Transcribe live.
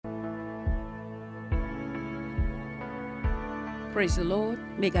Praise the Lord.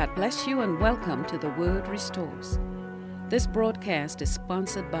 May God bless you and welcome to The Word Restores. This broadcast is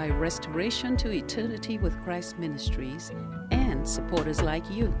sponsored by Restoration to Eternity with Christ Ministries and supporters like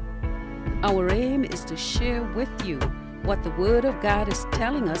you. Our aim is to share with you what the Word of God is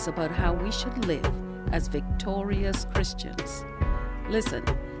telling us about how we should live as victorious Christians. Listen,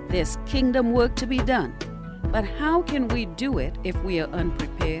 there's kingdom work to be done, but how can we do it if we are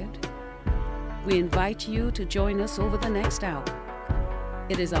unprepared? We invite you to join us over the next hour.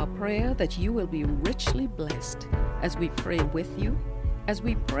 It is our prayer that you will be richly blessed as we pray with you, as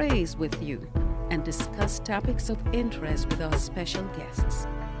we praise with you, and discuss topics of interest with our special guests.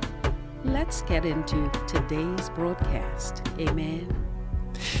 Let's get into today's broadcast. Amen.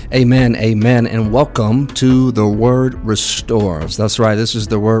 Amen, amen, and welcome to The Word Restores. That's right, this is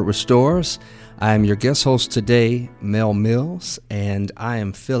The Word Restores. I am your guest host today, Mel Mills, and I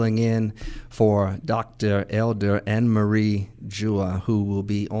am filling in for Dr. Elder Anne-Marie Jua, who will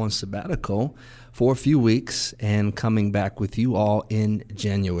be on sabbatical for a few weeks and coming back with you all in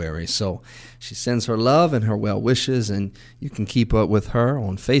January. So she sends her love and her well wishes, and you can keep up with her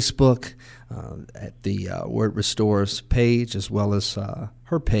on Facebook at the Word Restores page, as well as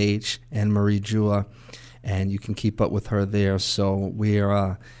her page, Anne-Marie Jua, and you can keep up with her there. So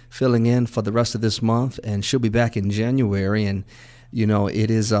we're filling in for the rest of this month, and she'll be back in January. And you know, it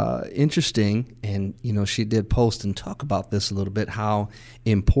is interesting, and you know, she did post and talk about this a little bit, how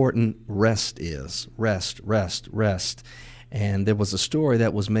important rest is. Rest. And there was a story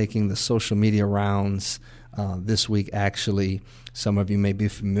that was making the social media rounds this week, actually. Some of you may be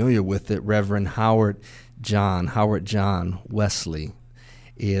familiar with it. Reverend Howard John Wesley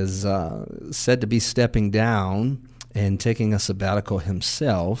is said to be stepping down and taking a sabbatical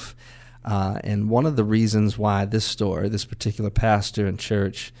himself. And one of the reasons why this particular pastor and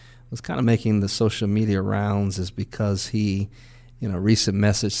church was kind of making the social media rounds is because he, in a recent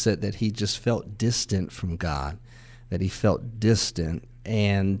message, said that he just felt distant from God, that he felt distant.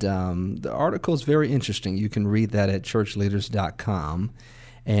 And the article is very interesting. You can read that at churchleaders.com.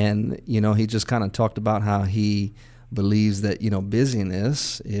 And, you know, he just kind of talked about how he believes that, you know,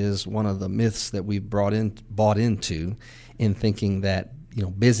 busyness is one of the myths that we've bought into in thinking that, you know,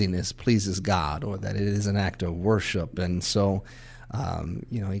 busyness pleases God, or that it is an act of worship. And so,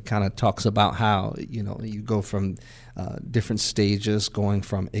 you know, he kind of talks about how, you know, you go from different stages, going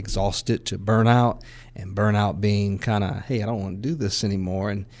from exhausted to burnout, and burnout being kind of, hey, I don't want to do this anymore.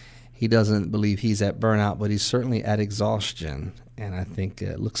 And he doesn't believe he's at burnout, but he's certainly at exhaustion. And I think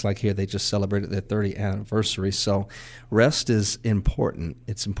it looks like here they just celebrated their 30th anniversary. So rest is important.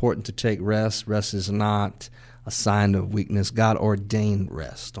 It's important to take rest. Rest is not a sign of weakness. God ordained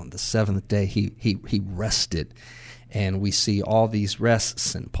rest. On the seventh day, he rested. And we see all these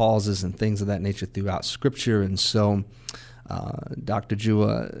rests and pauses and things of that nature throughout Scripture. And so Dr.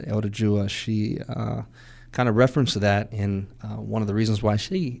 Jua, Elder Jua, she kind of referenced that in one of the reasons why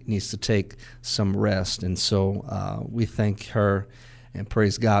she needs to take some rest. And so we thank her and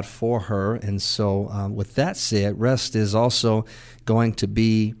praise God for her. And so with that said, rest is also going to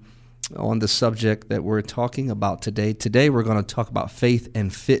be on the subject that we're talking about today. Today we're going to talk about faith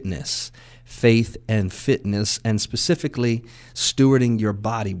and fitness, and specifically stewarding your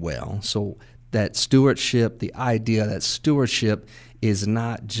body well. So that stewardship, the idea that stewardship is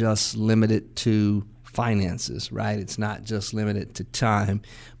not just limited to finances, right? It's not just limited to time,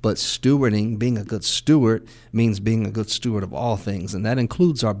 but stewarding, being a good steward, means being a good steward of all things, and that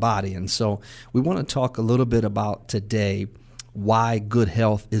includes our body. And so we want to talk a little bit about today why good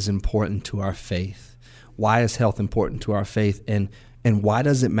health is important to our faith. Why is health important to our faith, and why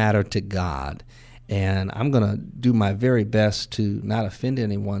does it matter to God? And I'm going to do my very best to not offend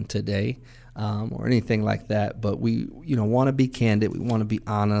anyone today or anything like that, but we want to be candid, we want to be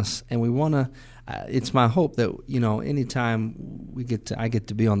honest, and we want to it's my hope that, you know, anytime I get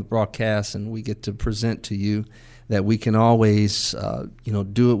to be on the broadcast and we get to present to you, that we can always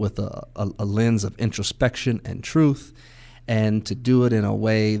do it with a lens of introspection and truth, and to do it in a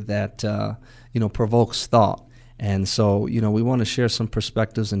way that, provokes thought. And so, you know, we want to share some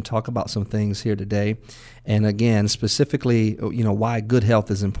perspectives and talk about some things here today. And again, specifically, you know, why good health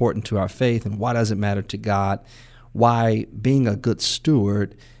is important to our faith, and why does it matter to God? Why being a good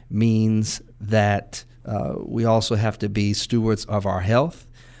steward means that we also have to be stewards of our health,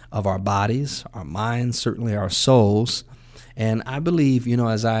 of our bodies, our minds, certainly our souls. And I believe, you know,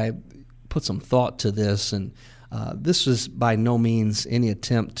 as I put some thought to this, and this was by no means any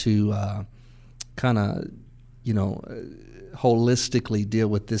attempt to holistically deal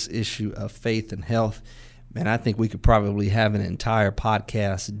with this issue of faith and health, And I think we could probably have an entire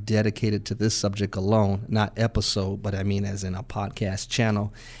podcast dedicated to this subject alone, not episode, but I mean as in a podcast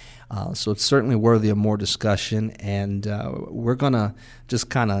channel. So it's certainly worthy of more discussion, and we're going to just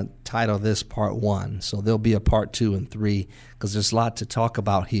kind of title this part 1. So there'll be a part 2 and 3 because there's a lot to talk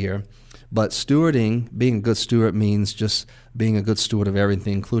about here. But stewarding, being a good steward, means just being a good steward of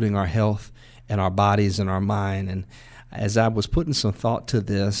everything, including our health and our bodies and our mind. And as I was putting some thought to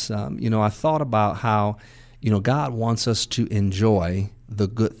this, I thought about how, God wants us to enjoy the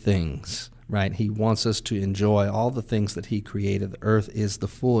good things, right? He wants us to enjoy all the things that He created. The earth is the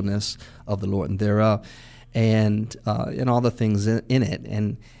fullness of the Lord and thereof, and all the things in it.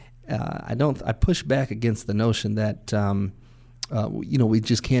 And I push back against the notion that we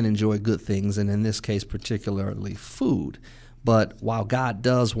just can't enjoy good things, and in this case, particularly food. But while God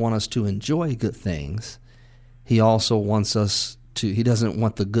does want us to enjoy good things, He also wants us to. He doesn't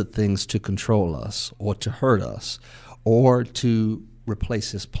want the good things to control us or to hurt us or to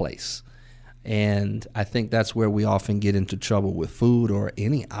replace His place. And I think that's where we often get into trouble with food or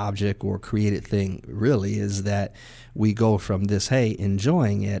any object or created thing, really, is that we go from this, hey,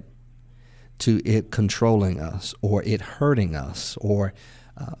 enjoying it, to it controlling us or it hurting us or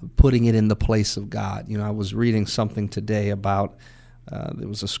putting it in the place of God. I was reading something today about, there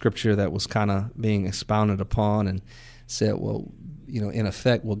was a scripture that was kind of being expounded upon and said, well, in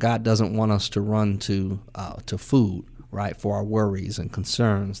effect, God doesn't want us to run to food, right, for our worries and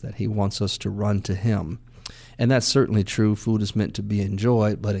concerns, that He wants us to run to Him. And that's certainly true. Food is meant to be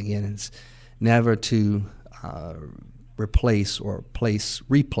enjoyed, but again, it's never to replace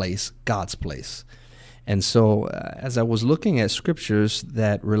God's place. And so as I was looking at scriptures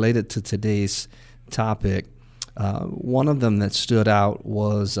that related to today's topic, one of them that stood out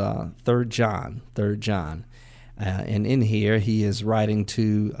was 3 John. And in here, he is writing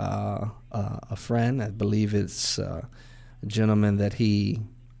to a friend. I believe it's a gentleman that he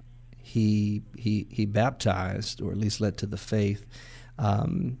baptized, or at least led to the faith.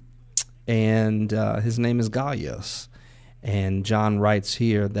 And his name is Gaius. And John writes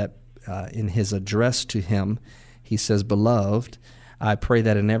here that in his address to him, he says, "Beloved, I pray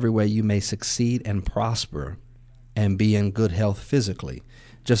that in every way you may succeed and prosper and be in good health physically,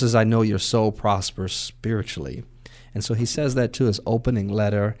 just as I know your soul prospers spiritually." And so he says that to his opening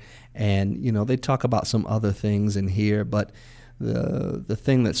letter. And, they talk about some other things in here, but the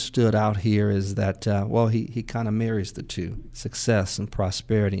thing that stood out here is that, he kind of marries the two, success and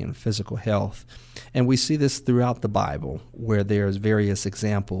prosperity and physical health. And we see this throughout the Bible, where there's various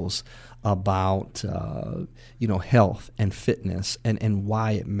examples about, health and fitness and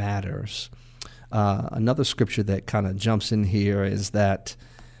why it matters. Another scripture that kind of jumps in here is that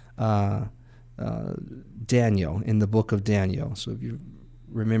Daniel, in the book of Daniel. So if you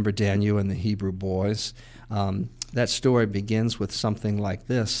remember Daniel and the Hebrew boys, that story begins with something like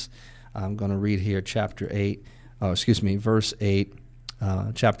this. I'm going to read here verse 8,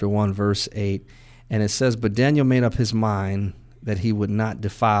 chapter 1, verse 8. And it says, "But Daniel made up his mind that he would not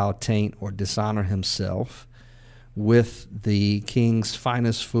defile, taint, or dishonor himself with the king's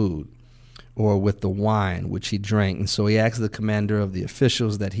finest food, or with the wine which he drank. And so he asked the commander of the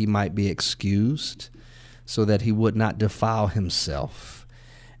officials that he might be excused, so that he would not defile himself."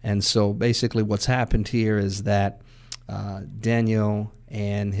 And so basically what's happened here is that Daniel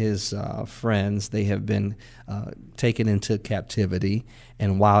and his friends, they have been taken into captivity.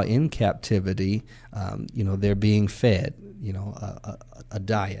 And while in captivity, they're being fed, a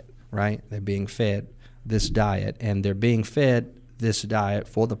diet, right? They're being fed this diet, and they're being fed this diet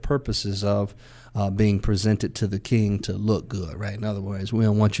for the purposes of being presented to the king to look good, right? In other words, we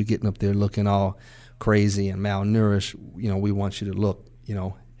don't want you getting up there looking all crazy and malnourished. We want you to look,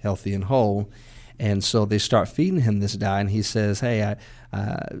 healthy and whole. And so they start feeding him this diet, and he says, hey,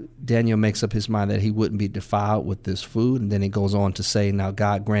 Daniel makes up his mind that he wouldn't be defiled with this food. And then he goes on to say, now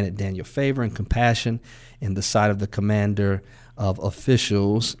God granted Daniel favor and compassion in the sight of the commander of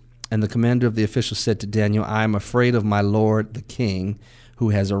officials. And the commander of the officials said to Daniel, I am afraid of my lord the king, who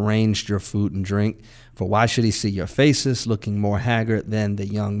has arranged your food and drink. For why should he see your faces looking more haggard than the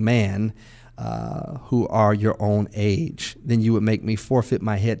young man who are your own age? Then you would make me forfeit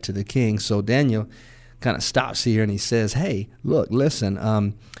my head to the king. So Daniel kind of stops here and he says, hey, look,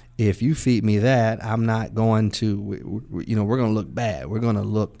 listen, if you feed me that, I'm not going to, we're going to look bad. We're going to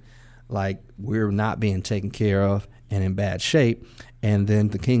look like we're not being taken care of and in bad shape. and then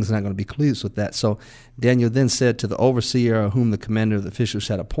the king's not going to be pleased with that. So Daniel then said to the overseer, whom the commander of the officials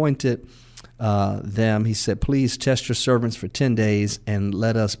had appointed them, he said, please test your servants for 10 days, and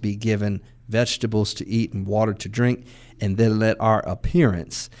let us be given vegetables to eat and water to drink, and then let our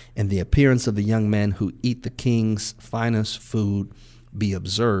appearance and the appearance of the young men who eat the king's finest food be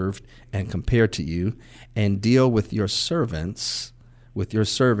observed and compared to you, and deal with your servants,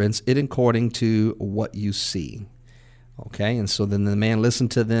 it according to what you see. Okay, and so then the man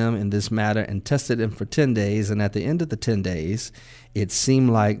listened to them in this matter and tested them for 10 days, and at the end of the 10 days, it seemed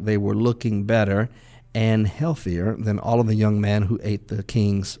like they were looking better and healthier than all of the young men who ate the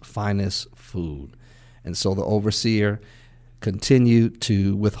king's finest food. And so the overseer continued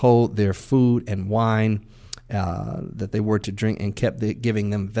to withhold their food and wine that they were to drink, and kept giving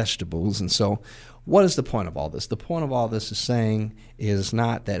them vegetables. And so what is the point of all this? The point of all this is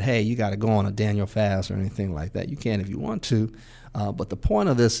not that, hey, you got to go on a Daniel fast or anything like that. You can if you want to. But the point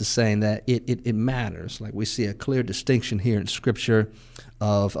of this is saying that it matters. Like, we see a clear distinction here in Scripture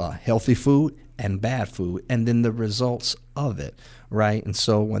of healthy food and bad food, and then the results of it, right? And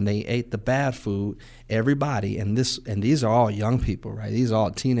so when they ate the bad food, everybody, and these are all young people, right? These are all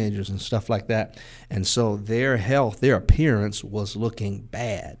teenagers and stuff like that. And so their health, their appearance was looking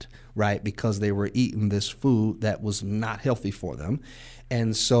bad, right? Because they were eating this food that was not healthy for them.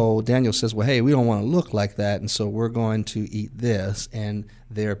 And so Daniel says, well, hey, we don't want to look like that, and so we're going to eat this. And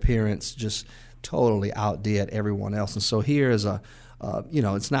their appearance just totally outdid everyone else. And so here is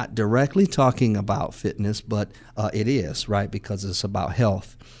it's not directly talking about fitness, but it is, right? Because it's about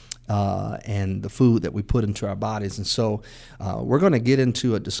health and the food that we put into our bodies. And so we're going to get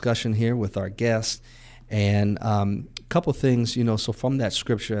into a discussion here with our guest. And a couple things, so from that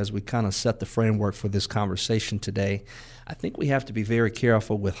scripture, as we kind of set the framework for this conversation today, I think we have to be very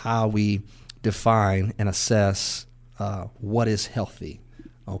careful with how we define and assess what is healthy.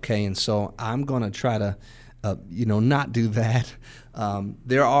 Okay, and so I'm going to try to, not do that.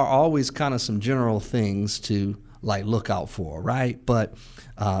 There are always kind of some general things to look out for, right? But,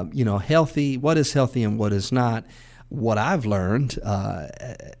 healthy, what is healthy and what is not? What I've learned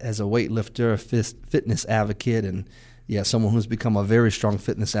as a weightlifter, fitness advocate, and someone who's become a very strong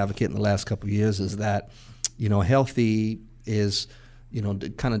fitness advocate in the last couple of years is that, healthy is,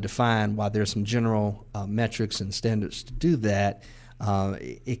 kind of defined while there's some general metrics and standards to do that.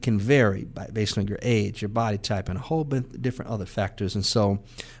 It can vary based on your age, your body type, and a whole bit different other factors. And so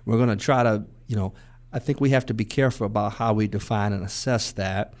we're going to try to, I think we have to be careful about how we define and assess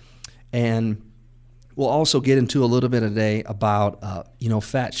that. And we'll also get into a little bit today about,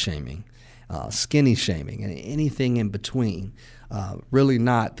 fat shaming, skinny shaming, and anything in between. Really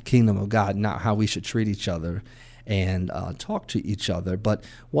not the kingdom of God, not how we should treat each other and talk to each other. But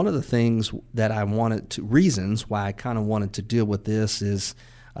one of the things that reasons why I kind of wanted to deal with this is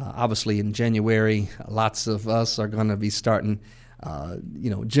obviously in January, lots of us are going to be starting,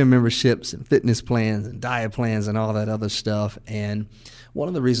 gym memberships and fitness plans and diet plans and all that other stuff. And one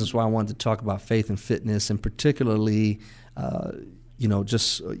of the reasons why I wanted to talk about faith and fitness, and particularly,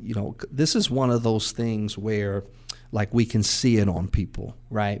 this is one of those things where we can see it on people,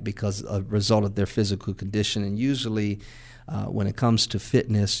 right? Because a result of their physical condition. And usually when it comes to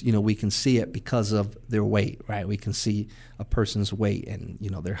fitness, we can see it because of their weight, right? We can see a person's weight and,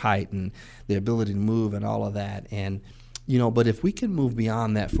 their height and their ability to move and all of that. And, but if we can move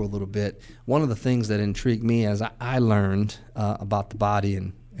beyond that for a little bit, one of the things that intrigued me as I learned about the body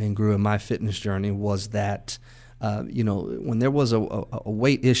and grew in my fitness journey was that when there was a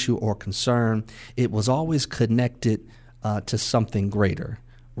weight issue or concern, it was always connected to something greater,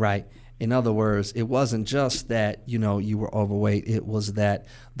 right? In other words, it wasn't just that, you were overweight. It was that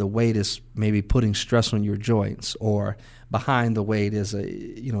the weight is maybe putting stress on your joints, or behind the weight is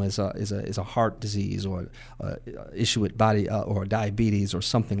a heart disease or issue with body or diabetes or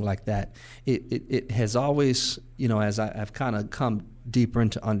something like that. It has always, as I've kind of come deeper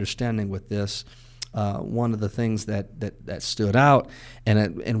into understanding with this, one of the things that stood out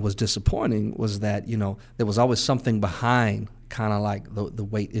and was disappointing was that, there was always something behind kind of like the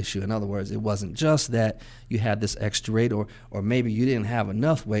weight issue. In other words, it wasn't just that you had this extra weight or maybe you didn't have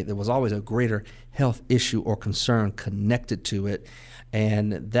enough weight. There was always a greater health issue or concern connected to it.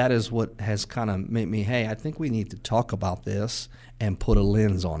 And that is what has kind of made me, hey, I think we need to talk about this and put a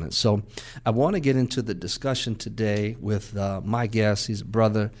lens on it. So I want to get into the discussion today with my guest. He's a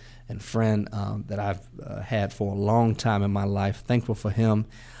brother and friend that I've had for a long time in my life. Thankful for him.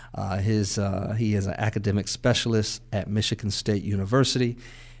 He is an academic specialist at Michigan State University.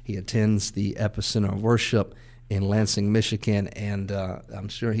 He attends the Epicenter of Worship in Lansing, Michigan, and I'm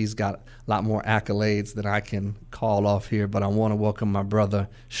sure he's got a lot more accolades than I can call off here, but I want to welcome my brother,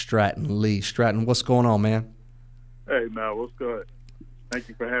 Stratton Lee. Stratton, what's going on, man? Hey, man, what's good? Thank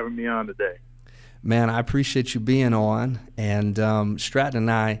you for having me on today. Man, I appreciate you being on, and Stratton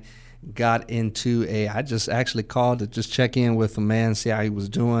and I got into I just actually called to just check in with the man, see how he was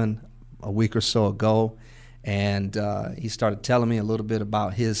doing a week or so ago, and he started telling me a little bit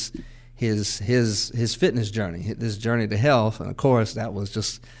about his fitness journey, this journey to health, and of course that was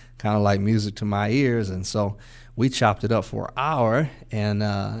just kind of like music to my ears, and so we chopped it up for an hour, and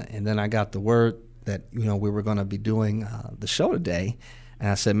then I got the word that we were going to be doing the show today, and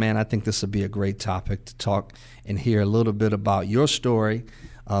I said, man, I think this would be a great topic to talk and hear a little bit about your story,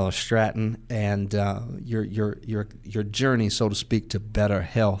 Stratton, and your journey, so to speak, to better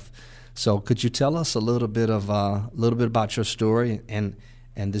health. So could you tell us a little bit about your story and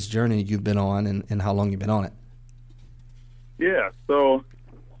this journey you've been on and how long you've been on it? Yeah, so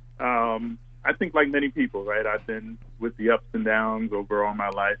I think like many people, right, I've been with the ups and downs over all my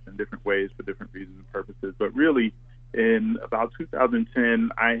life in different ways for different reasons and purposes. But really, in about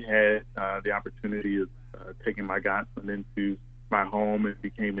 2010, I had the opportunity of taking my godson into my home and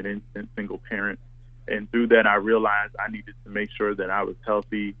became an instant single parent. And through that, I realized I needed to make sure that I was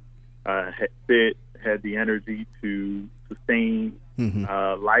healthy, fit, had the energy to sustain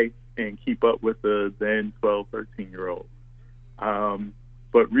life and keep up with the then 12, 13-year-old.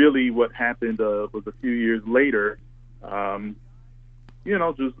 But really what happened was a few years later,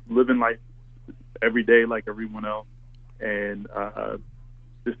 just living life every day like everyone else, and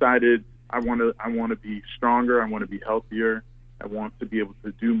decided I want to be stronger, I want to be healthier, I want to be able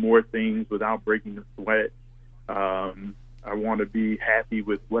to do more things without breaking a sweat. I want to be happy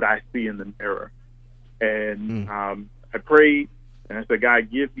with what I see in the mirror. And I prayed, and I said, God,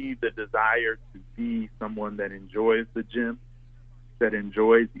 give me the desire to be someone that enjoys the gym, that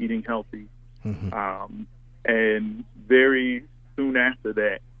enjoys eating healthy. And very soon after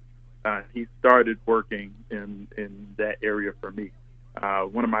that, he started working in that area for me.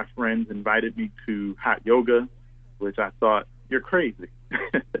 One of my friends invited me to hot yoga, which I thought, you're crazy.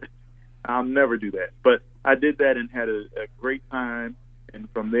 I'll never do that. But I did that and had a great time. And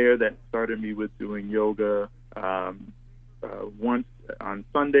from there, that started me with doing yoga once on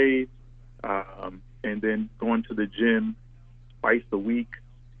Sundays, and then going to the gym twice a week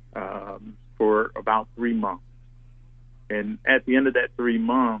for about 3 months. And at the end of that 3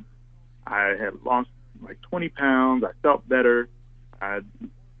 months, I had lost like 20 pounds. I felt better. I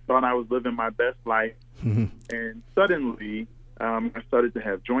thought I was living my best life. And suddenly, I started to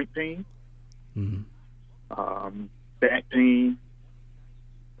have joint pain, back pain,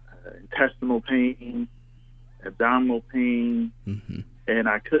 intestinal pain, abdominal pain, and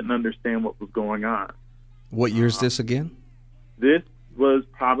I couldn't understand what was going on. What year is this again? This was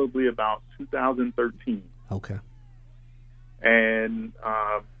probably about 2013. Okay. And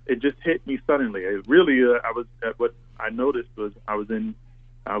it just hit me suddenly. What I noticed was I was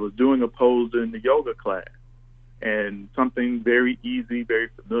doing a pose in the yoga class, and something very easy, very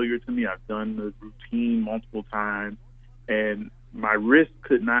familiar to me. I've done the routine multiple times, and my wrist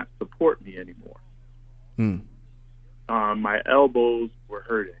could not support me anymore. My elbows were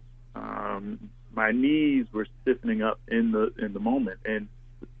hurting. My knees were stiffening up in the moment. And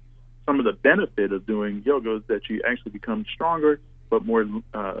some of the benefit of doing yoga is that you actually become stronger, but more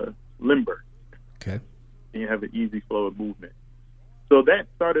limber. Okay. And you have an easy flow of movement. So that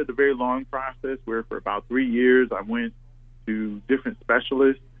started a very long process where for about 3 years I went to different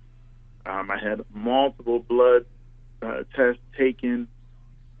specialists. I had multiple blood tests taken.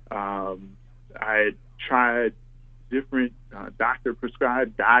 I had tried different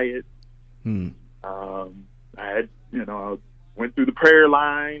doctor-prescribed diets. I had, I went through the prayer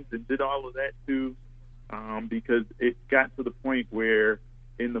lines and did all of that too, because it got to the point where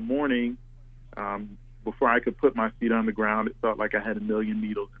in the morning, before I could put my feet on the ground, it felt like I had a million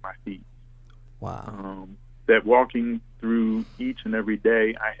needles in my feet. Wow. That walking through each and every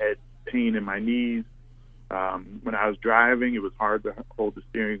day, I had pain in my knees. When I was driving, it was hard to hold the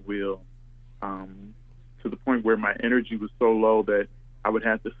steering wheel, to the point where my energy was so low that I would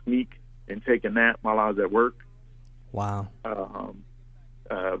have to sneak and take a nap while I was at work. Wow.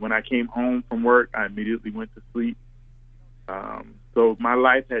 When I came home from work, I immediately went to sleep. So my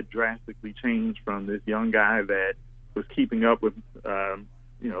life had drastically changed from this young guy that was keeping up with,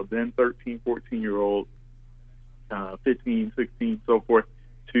 then 13, 14-year-old, 15, 16, so forth,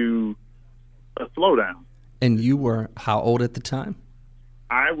 to a slowdown. And you were how old at the time?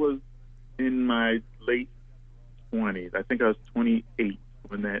 I was in my late 20s. I think I was 28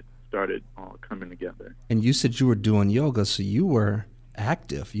 when that started all coming together. And you said you were doing yoga, so you were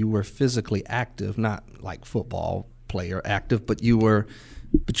active. You were physically active, not like football player active, but you were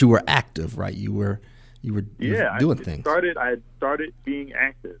active, right? You were doing things. I had started being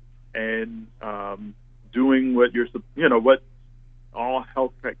active and doing what what all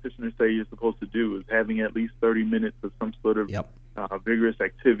health practitioners say you're supposed to do, is having at least 30 minutes of some sort of vigorous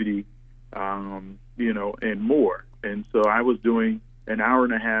activity, and more. And so I was doing an hour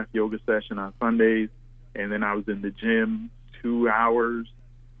and a half yoga session on Sundays, and then I was in the gym 2 hours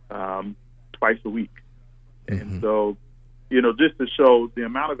twice a week. Mm-hmm. And so, just to show the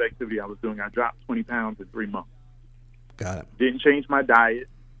amount of activity I was doing, I dropped 20 pounds in 3 months. Got it. Didn't change my diet.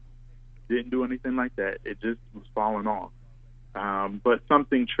 Didn't do anything like that. It just was falling off. But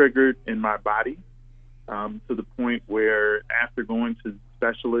something triggered in my body to the point where, after going to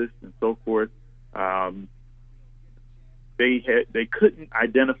specialists and so forth, they couldn't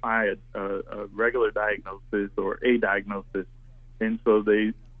identify a regular diagnosis or a diagnosis, and so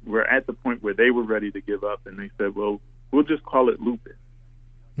they were at the point where they were ready to give up, and they said, "Well, we'll just call it lupus."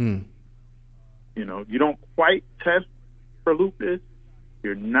 You don't quite test for lupus.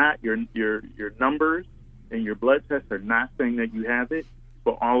 You're not your numbers and your blood tests are not saying that you have it,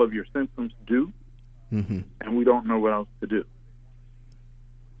 but all of your symptoms do, and we don't know what else to do.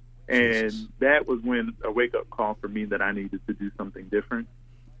 And Jesus. that was when a wake-up call for me that I needed to do something different,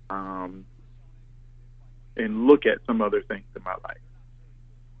 and look at some other things in my life.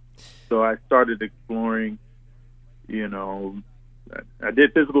 So I started exploring, I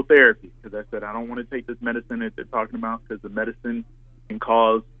did physical therapy because I said, I don't want to take this medicine that they're talking about, because the medicine can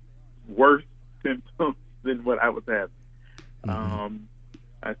cause worse symptoms than what I was having.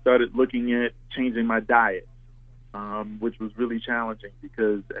 I started looking at changing my diet, which was really challenging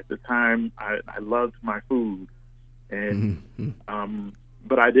because at the time I loved my food, and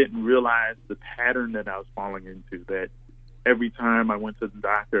but I didn't realize the pattern that I was falling into, that every time I went to the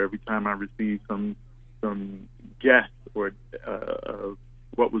doctor, every time I received some guess or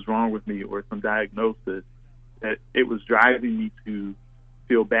what was wrong with me or some diagnosis, that it was driving me to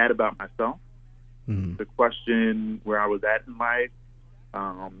feel bad about myself, to question where I was at in life,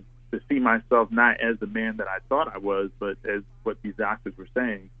 to see myself not as the man that I thought I was, but as what these doctors were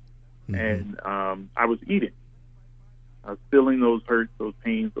saying. And I was eating. I was filling those hurts, those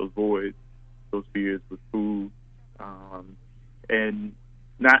pains, those voids, those fears with food, and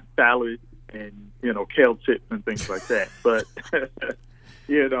not salad and, kale chips and things like that. But,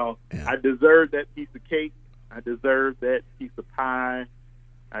 I deserved that piece of cake. I deserved that piece of pie.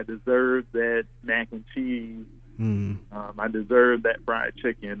 I deserved that mac and cheese. I deserved that fried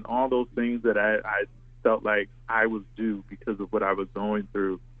chicken. All those things that I felt like I was due because of what I was going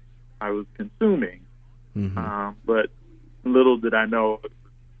through, I was consuming. But little did I know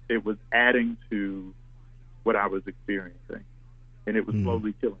it was adding to what I was experiencing, and it was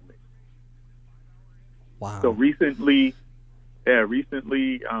slowly killing me. Wow. So recently, I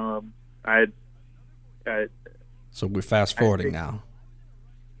So we're fast forwarding now.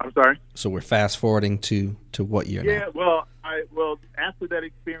 I'm sorry. So we're fast forwarding to what year now? Yeah. Well, after that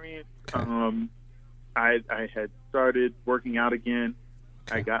experience, I had started working out again.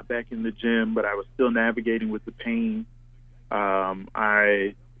 Okay. I got back in the gym, but I was still navigating with the pain.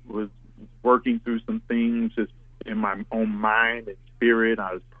 I was working through some things just in my own mind and spirit.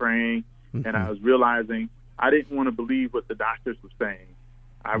 I was praying, and I was realizing I didn't want to believe what the doctors were saying.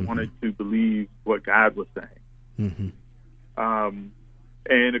 I wanted to believe what God was saying.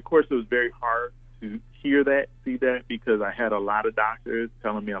 And of course, it was very hard to hear that, see that, because I had a lot of doctors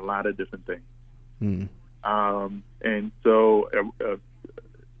telling me a lot of different things. And so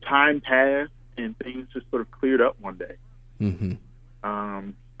time passed, and things just sort of cleared up one day.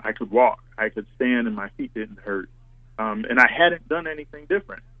 I could walk, I could stand, and my feet didn't hurt. And I hadn't done anything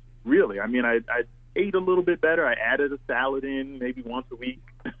different, really. I mean, I ate a little bit better. I added a salad in maybe once a week.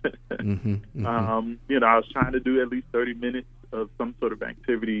 I was trying to do at least 30 minutes of some sort of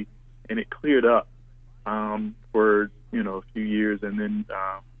activity, and it cleared up for a few years. And then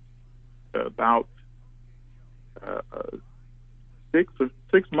about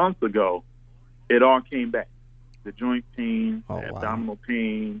 6 months ago, it all came back. The joint pain, the abdominal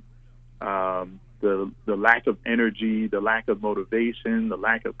pain, the lack of energy, the lack of motivation, the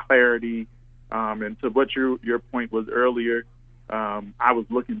lack of clarity. And to what your point was earlier, I was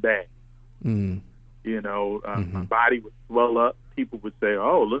looking back. My body would swell up. People would say,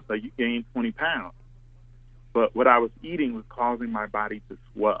 "Oh, looks like you gained 20 pounds." But what I was eating was causing my body to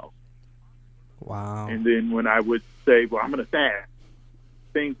swell. Wow. And then when I would say, "Well, I'm going to fast,"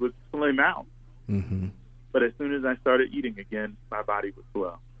 things would slim out. But as soon as I started eating again, my body would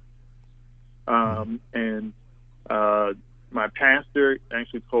swell. And my pastor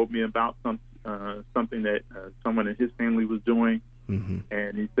actually told me about something that someone in his family was doing. Mm-hmm.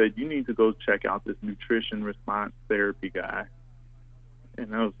 And he said, you need to go check out this nutrition response therapy guy.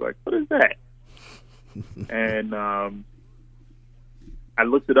 And I was like, what is that? And I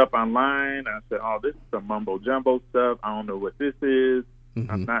looked it up online. I said, oh, this is some mumbo jumbo stuff. I don't know what this is.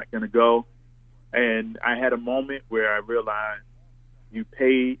 Mm-hmm. I'm not going to go. And I had a moment where I realized you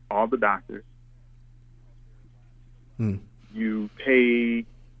pay all the doctors. You pay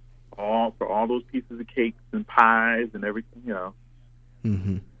for all those pieces of cakes and pies and everything else.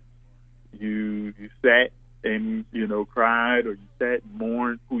 Mm-hmm. You sat and, cried, or you sat and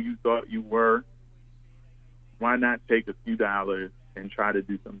mourned who you thought you were. Why not take a few dollars and try to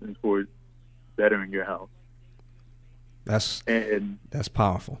do something towards bettering your health? That's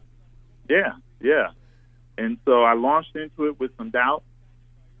powerful. Yeah. And so I launched into it with some doubt.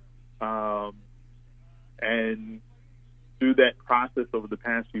 And through that process over the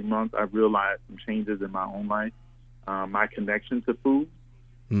past few months, I've realized some changes in my own life. My connection to food,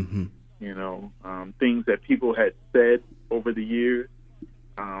 mm-hmm. Things that people had said over the years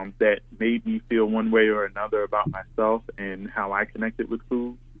that made me feel one way or another about myself and how I connected with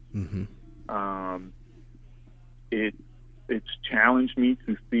food. Mm-hmm. It's challenged me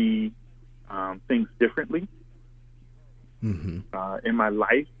to see things differently mm-hmm. In my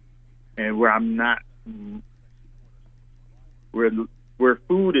life, and where I'm not, where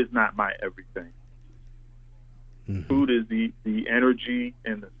food is not my everything. Mm-hmm. Food is the energy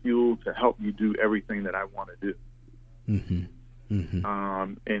and the fuel to help you do everything that I want to do. Mm-hmm.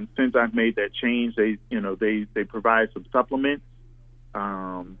 Mm-hmm. And since I've made that change, they provide some supplements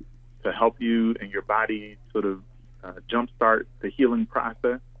to help you and your body sort of jumpstart the healing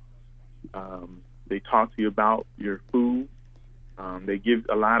process. They talk to you about your food. They give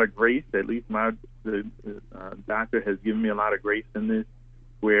a lot of grace. At least the doctor has given me a lot of grace in this,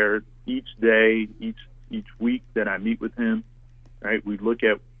 where each day, each week that I meet with him, right, we look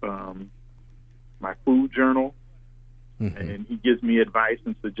at my food journal, mm-hmm. and he gives me advice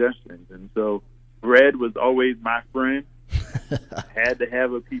and suggestions. And so bread was always my friend. I had to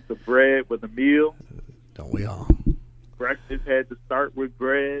have a piece of bread with a meal. Don't we all? Breakfast had to start with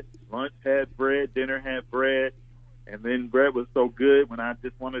bread. Lunch had bread. Dinner had bread. And then bread was so good, when I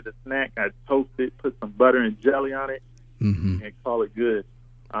just wanted a snack, I'd toast it, put some butter and jelly on it, mm-hmm. and call it good.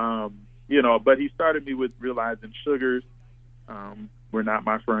 But he started me with realizing sugars were not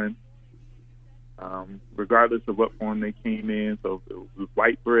my friend, regardless of what form they came in. So it was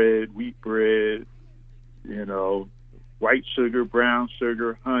white bread, wheat bread, white sugar, brown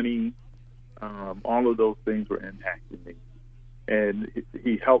sugar, honey. All of those things were impacting me. And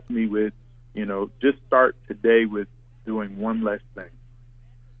he helped me with, just start today with doing one less thing.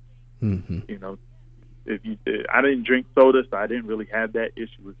 Mm-hmm. I didn't drink soda, so I didn't really have that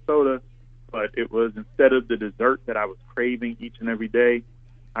issue with soda. But it was, instead of the dessert that I was craving each and every day,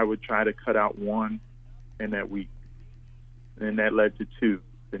 I would try to cut out one in that week. And then that led to two.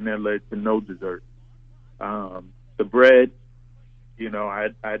 Then that led to no dessert. The bread,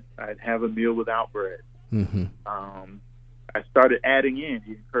 I'd have a meal without bread. Mm-hmm. I started adding in.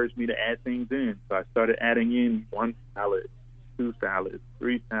 He encouraged me to add things in. So I started adding in 1 salad, 2 salads,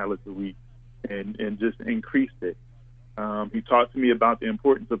 3 salads a week, and just increased it. He talked to me about the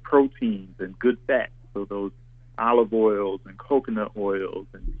importance of proteins and good fats. So those olive oils and coconut oils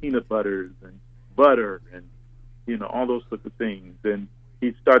and peanut butters and butter and, all those sorts of things. And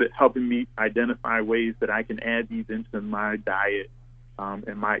he started helping me identify ways that I can add these into my diet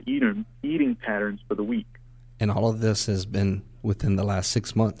and my eating patterns for the week. And all of this has been within the last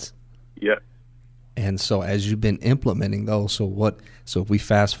 6 months. Yes. And so as you've been implementing those, so if we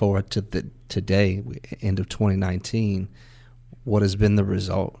fast forward to today, end of 2019, what has been the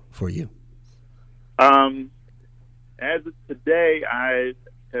result for you? As of today, I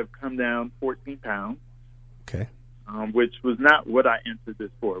have come down 14 pounds. Okay. Which was not what I entered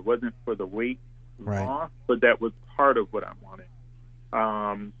this for. It wasn't for the weight loss, but that was part of what I wanted.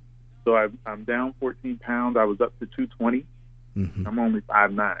 So I'm down 14 pounds. I was up to 220. Mm-hmm. I'm only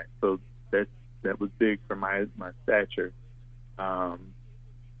 5'9", so that was big for my stature.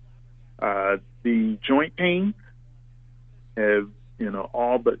 The joint pains have,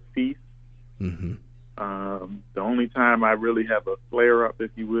 all but ceased. Mm-hmm. The only time I really have a flare up,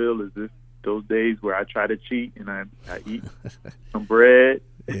 if you will, is those days where I try to cheat and I eat some bread,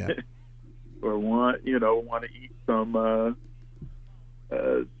 yeah. or want to eat some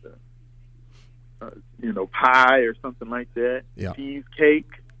pie or something like that, yeah.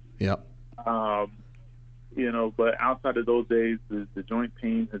 cheesecake. Yep. But outside of those days, the joint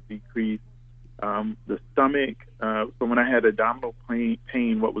pain has decreased. The stomach, so when I had abdominal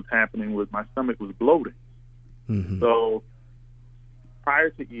pain, what was happening was my stomach was bloating. Mm-hmm. So prior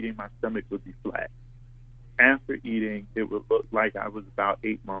to eating, my stomach would be flat. After eating, it would look like I was about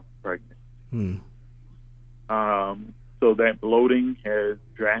 8 months pregnant. Mm. So that bloating has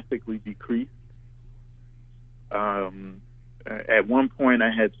drastically decreased. At one point,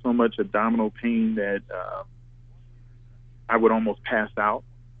 I had so much abdominal pain that I would almost pass out.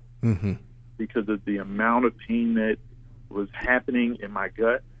 Mm-hmm. Because of the amount of pain that was happening in my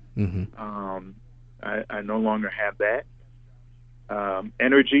gut. Mm-hmm. I no longer have that.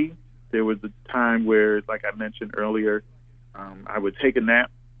 Energy, there was a time where, like I mentioned earlier, I would take a nap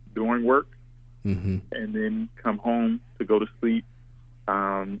during work Mm-hmm. and then come home to go to sleep.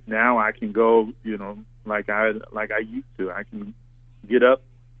 Now I can go, like I used to. I can get up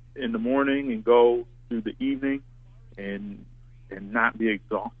in the morning and go through the evening and not be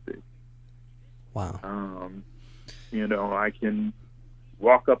exhausted. Wow. I can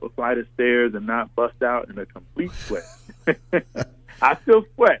walk up a flight of stairs and not bust out in a complete sweat. I still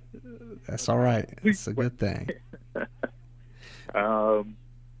sweat. That's all right. That's a good thing. Yeah.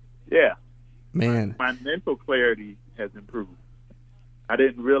 Man. My mental clarity has improved. I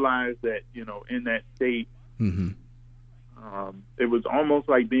didn't realize that, in that state, Mm-hmm. It was almost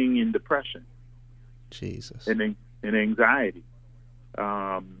like being in depression. Jesus. And anxiety.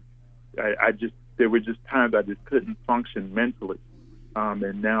 There were just times I just couldn't function mentally.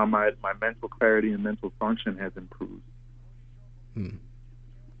 And now my mental clarity and mental function has improved.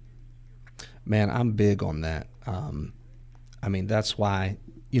 Man, I'm big on that. That's why,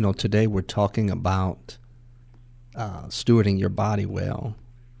 today we're talking about stewarding your body well,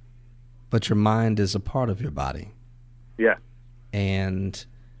 but your mind is a part of your body. Yeah. And,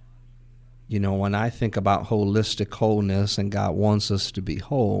 when I think about holistic wholeness and God wants us to be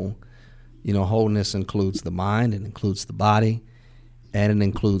whole, wholeness includes the mind, it includes the body, and it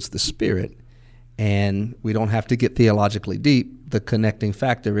includes the spirit. And we don't have to get theologically deep. The connecting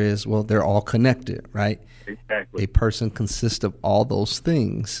factor is, well, they're all connected, right? Exactly. A person consists of all those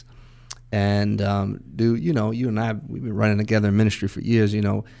things. And you and I, we've been running together in ministry for years.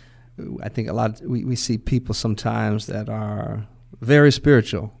 I think we see people sometimes that are very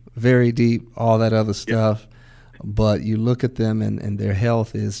spiritual, very deep, all that other stuff. Yeah. But you look at them and their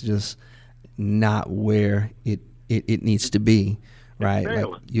health is just not where it needs to be, right? Like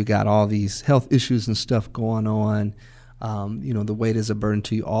you got all these health issues and stuff going on. The weight is a burden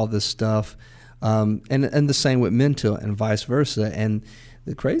to you, all this stuff. And the same with mental and vice versa. And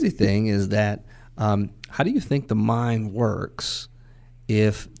the crazy thing is that how do you think the mind works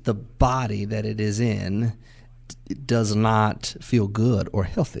if the body that it is in does not feel good or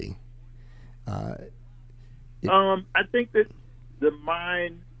healthy? I think that the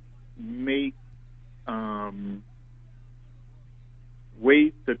mind makes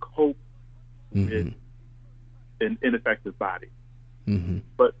ways to cope with an ineffective body. Mm-hmm.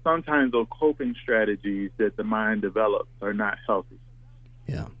 But sometimes those coping strategies that the mind develops are not healthy.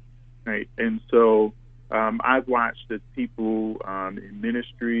 Yeah. Right. And so I've watched as people in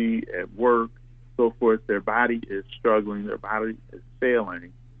ministry, at work, so forth, their body is struggling, their body is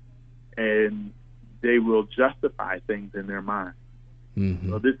failing, and they will justify things in their mind.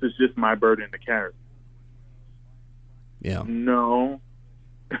 Mm-hmm. Well, this is just my burden to carry. Yeah. No,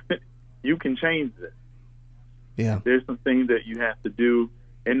 you can change this. Yeah. There's some things that you have to do,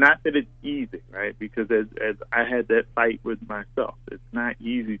 and not that it's easy, right? Because as I had that fight with myself, it's not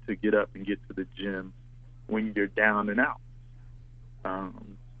easy to get up and get to the gym when you're down and out.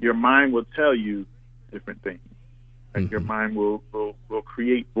 Your mind will tell you different things. Like your mind will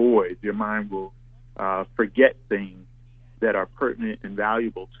create voids. Your mind will forget things that are pertinent and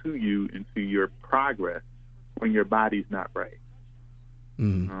valuable to you and to your progress when your body's not right.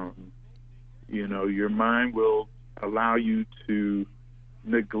 Your mind will allow you to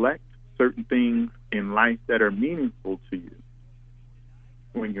neglect certain things in life that are meaningful to you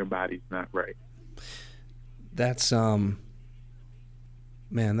when your body's not right. That's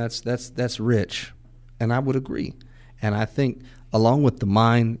that's rich, and I would agree. And I think along with the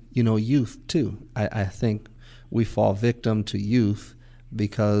mind, youth too. I think we fall victim to youth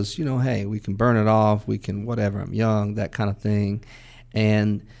because, hey, we can burn it off, we can whatever, I'm young, that kind of thing.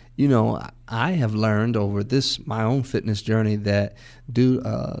 And I have learned over my own fitness journey that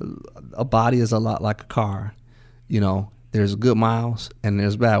a body is a lot like a car. There's good miles and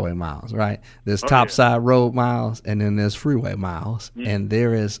there's bad way miles, right? There's topside road miles and then there's freeway miles, and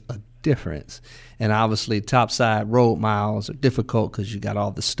there is a difference. And obviously topside road miles are difficult because you got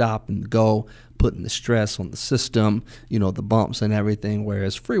all the stop and go, putting the stress on the system, the bumps and everything,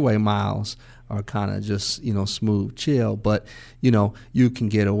 whereas freeway miles are kind of just, smooth, chill. But, you can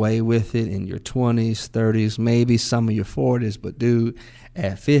get away with it in your 20s, 30s, maybe some of your 40s. But, dude,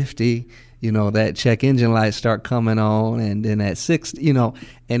 at 50, that check engine lights start coming on. And then at 60,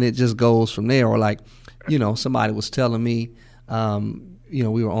 and it just goes from there. Or like, somebody was telling me,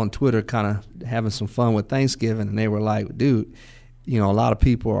 we were on Twitter kind of having some fun with Thanksgiving. And they were like, dude, a lot of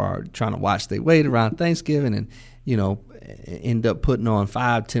people are trying to watch their weight around Thanksgiving and, end up putting on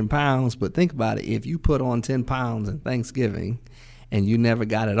 5-10 pounds. But think about it. If you put on 10 pounds in Thanksgiving and you never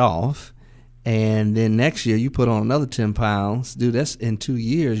got it off, and then next year you put on another 10 pounds, dude, that's in 2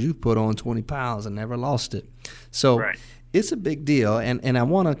 years you put on 20 pounds and never lost it. So right. It's a big deal. And I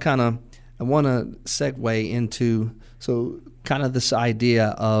want to segue into kind of this idea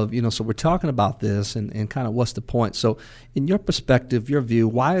of, so we're talking about this and kind of what's the point. So in your perspective, your view,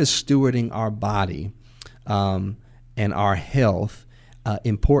 why is stewarding our body and our health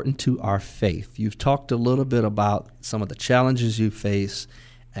important to our faith? You've talked a little bit about some of the challenges you face,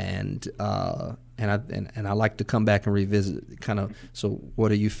 and I like to come back and revisit kind of, so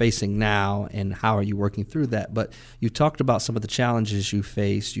what are you facing now and how are you working through that? But you talked about some of the challenges you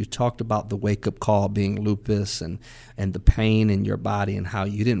face. You talked about the wake-up call being lupus and the pain in your body and how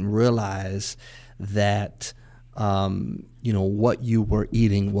you didn't realize that what you were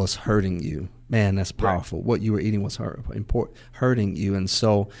eating was hurting you. Man, that's powerful. Right. What you were eating was hurting you. And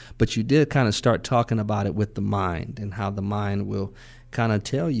so, but you did kind of start talking about it with the mind and how the mind will kind of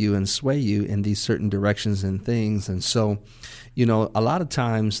tell you and sway you in these certain directions and things. And so, a lot of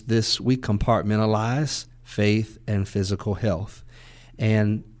times we compartmentalize faith and physical health.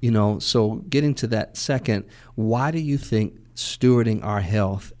 And, so getting to that second, why do you think stewarding our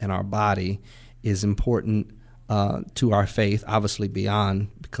health and our body is important to our faith, obviously beyond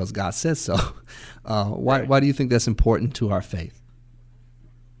because God says so? Why do you think that's important to our faith?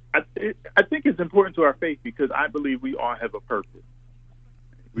 I think it's important to our faith because I believe we all have a purpose.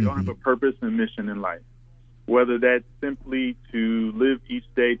 We all have a purpose and mission in life, whether that's simply to live each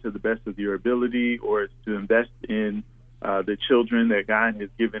day to the best of your ability or it's to invest in the children that God has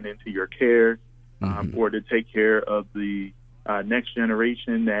given into your care, or to take care of the next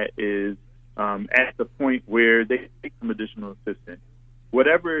generation that is at the point where they take some additional assistance.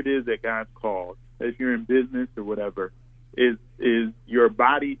 Whatever it is that God's called, if you're in business or whatever, is your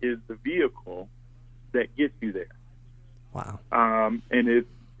body is the vehicle that gets you there. Wow. And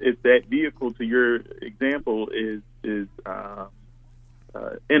if that vehicle, to your example, is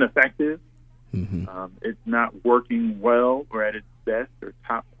ineffective, it's not working well or at its best or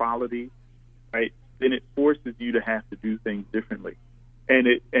top quality, right? Then it forces you to have to do things differently,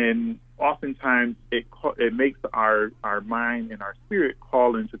 and oftentimes it makes our mind and our spirit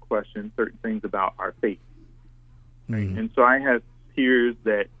call into question certain things about our faith. Right? And so I have peers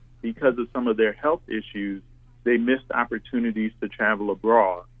that, because of some of their health issues, they missed opportunities to travel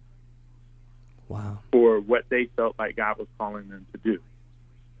abroad. Wow. For what they felt like God was calling them to do.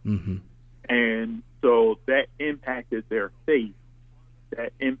 And so that impacted their faith.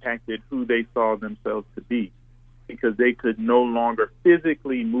 That impacted who they saw themselves to be, because they could no longer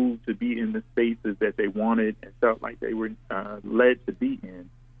physically move to be in the spaces that they wanted and felt like they were led to be in,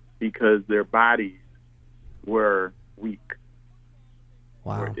 because their bodies were weak,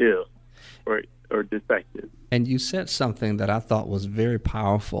 or ill, or defective. And you said something that I thought was very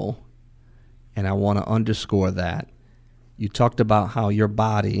powerful, and I want to underscore that. You talked about how your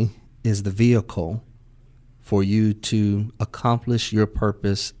body is the vehicle for you to accomplish your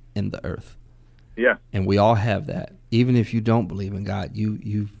purpose in the earth. Yeah. And we all have that. Even if you don't believe in God,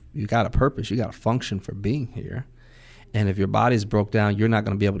 you got a purpose. You got a function for being here. And if your body's broke down, you're not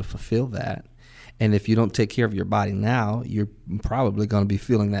going to be able to fulfill that. And if you don't take care of your body now, you're probably going to be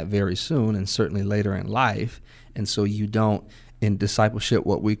feeling that very soon, and certainly later in life. And so you don't, in discipleship,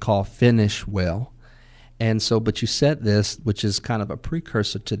 what we call finish well. And so, but you said this, which is kind of a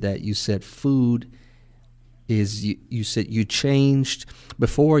precursor to that. You said food is, you said you changed,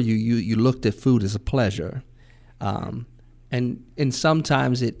 before you looked at food as a pleasure. And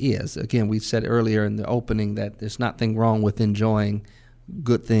sometimes it is. Again, we said earlier in the opening that there's nothing wrong with enjoying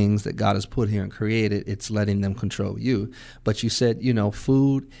good things that God has put here and created. It's letting them control you. But you said,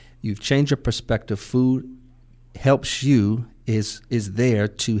 food, you've changed your perspective. Food helps you, is there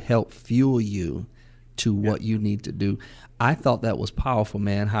to help fuel you to what you need to do. I thought that was powerful,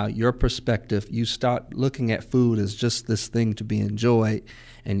 man, how your perspective, you start looking at food as just this thing to be enjoyed,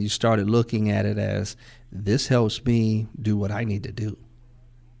 and you started looking at it as, this helps me do what I need to do.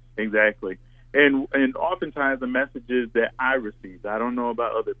 Exactly. And oftentimes the messages that I receive, I don't know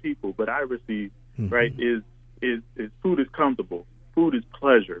about other people, but I receive, right, is food is comfortable, food is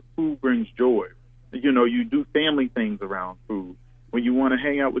pleasure, food brings joy. You know, you do family things around food. When you want to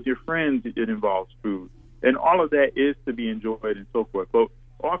hang out with your friends, it involves food. And all of that is to be enjoyed and so forth. But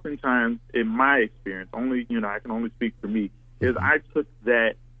oftentimes, in my experience, I can only speak for me, is I took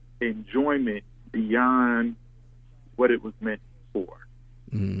that enjoyment beyond what it was meant for.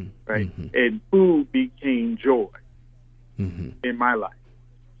 Right? And food became joy in my life.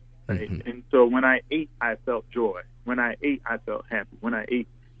 Right? And so when I ate, I felt joy. When I ate, I felt happy. When I ate,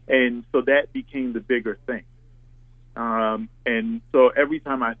 and so that became the bigger thing. And so every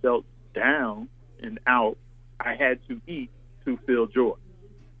time I felt down and out, I had to eat to feel joy.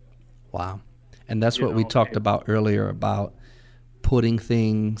 Wow. And that's what we talked about earlier, about putting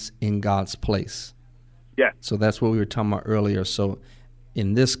things in God's place. Yeah. So that's what we were talking about earlier. So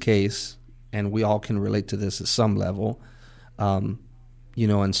in this case, and we all can relate to this at some level,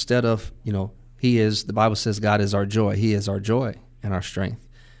 instead of, the Bible says God is our joy. He is our joy and our strength.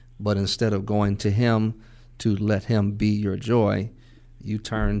 But instead of going to him to let him be your joy, you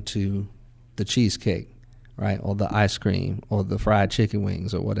turn to the cheesecake, right, or the ice cream, or the fried chicken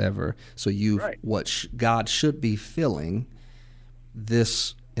wings, or whatever. So God should be filling,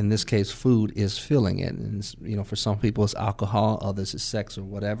 this, in this case, food is filling it. And for some people it's alcohol, others it's sex or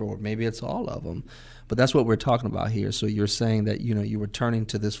whatever, or maybe it's all of them. But that's what we're talking about here. So you're saying that you were turning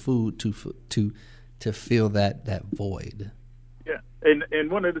to this food to fill that void. Yeah,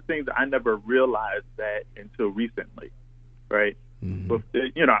 and one of the things I never realized that until recently, right? But,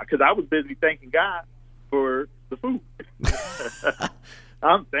 because I was busy thanking God for the food.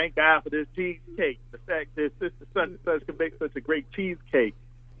 I'm thank God for this cheesecake. The fact that Sister such and such can make such a great cheesecake,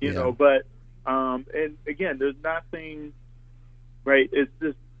 you know. But and again, there's nothing, right? It's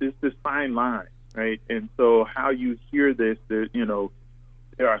this fine line, right? And so how you hear this, there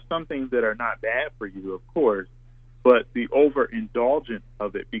are some things that are not bad for you, of course, but the overindulgence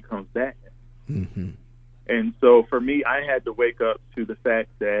of it becomes bad. And so for me, I had to wake up to the fact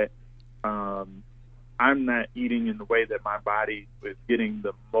that I'm not eating in the way that my body is getting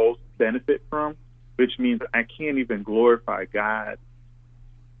the most benefit from, which means I can't even glorify God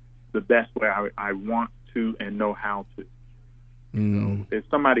the best way I want to and know how to. So if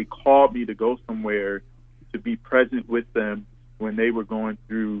somebody called me to go somewhere to be present with them when they were going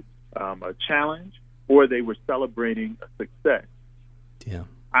through a challenge or they were celebrating a success,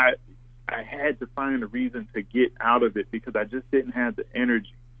 I had to find a reason to get out of it because I just didn't have the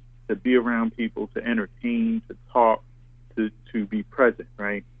energy to be around people, to entertain, to talk, to be present,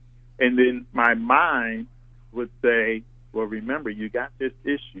 right? And then my mind would say, well, remember, you got this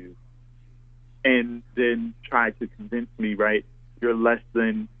issue, and then try to convince me, right, you're less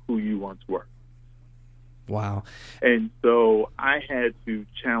than who you once were. Wow. And so I had to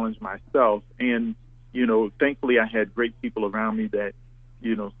challenge myself, and, thankfully I had great people around me that,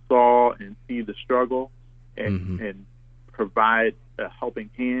 saw and see the struggle and provide a helping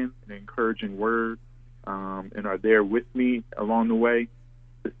hand, an encouraging word, and are there with me along the way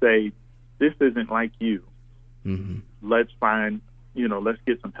to say, this isn't like you. Let's find, let's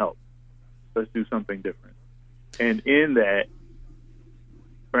get some help. Let's do something different. And in that,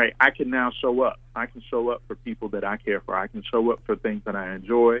 right, I can now show up. I can show up for people that I care for. I can show up for things that I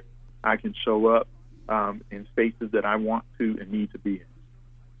enjoy. I can show up in spaces that I want to and need to be in.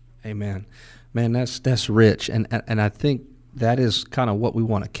 Amen. Man, that's rich. And I think that is kind of what we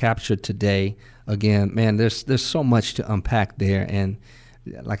want to capture today. Again, man, there's so much to unpack there. And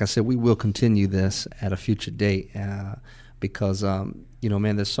like I said, we will continue this at a future date because,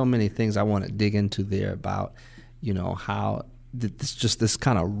 man, there's so many things I want to dig into there about, how this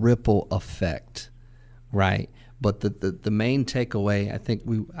kind of ripple effect, right? But the main takeaway I think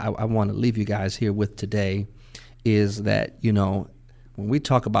I want to leave you guys here with today is that, when we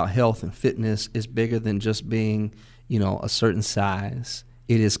talk about health and fitness, it's bigger than just being, a certain size.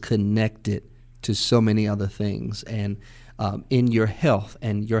 It is connected to so many other things. And in your health,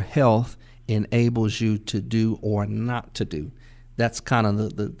 and your health enables you to do or not to do. That's kind of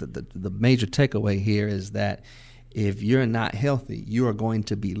the major takeaway here is that if you're not healthy, you are going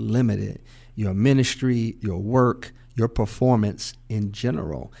to be limited. Your ministry, your work, your performance in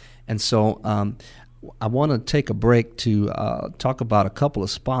general. And so I want to take a break to talk about a couple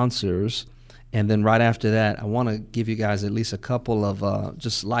of sponsors. And then right after that, I want to give you guys at least a couple of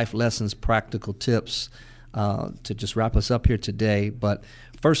just life lessons, practical tips to just wrap us up here today. But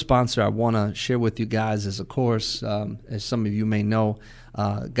first sponsor I want to share with you guys is, of course, as some of you may know,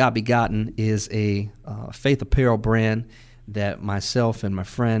 God Begotten is a faith apparel brand that myself and my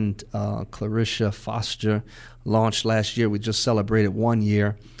friend Clarissa Foster launched last year. We just celebrated 1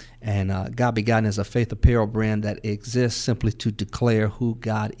 year. And God Begotten is a faith apparel brand that exists simply to declare who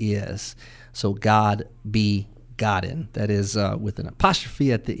God is. So God Be Gotten. That is with an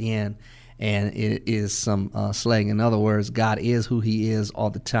apostrophe at the end. And it is some slang. In other words, God is who he is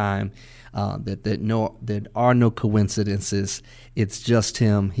all the time. There are no coincidences. It's just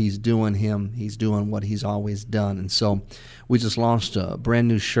him. He's doing what he's always done. And so we just launched a brand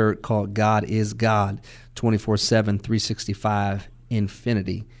new shirt called God is God, 24/7, 365,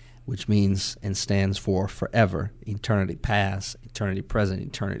 infinity, which means and stands for forever, eternity past, eternity present,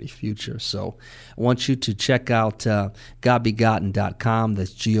 eternity future. So I want you to check out godbegotten.com.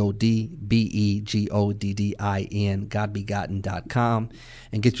 That's GODBEGODDIN, godbegotten.com,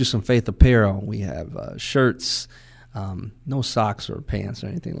 and get you some faith apparel. We have shirts, no socks or pants or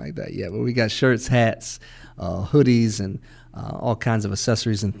anything like that yet, but we got shirts, hats, hoodies, and all kinds of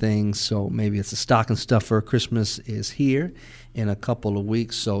accessories and things. So maybe it's a stocking stuffer. Christmas is here in a couple of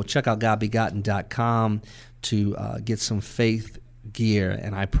weeks. So check out godbegotten.com to get some faith gear.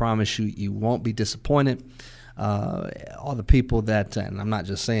 And I promise you, you won't be disappointed. All the people that, and I'm not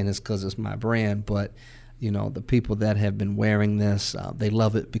just saying this because it's my brand, but the people that have been wearing this, they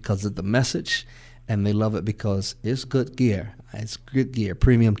love it because of the message, and they love it because it's good gear. It's good gear,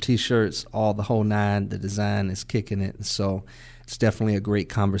 premium T-shirts, all the whole nine. The design is kicking it, and so it's definitely a great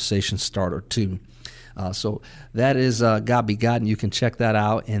conversation starter too. So that is God Begotten. You can check that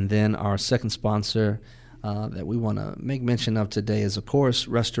out. And then our second sponsor that we want to make mention of today is, of course,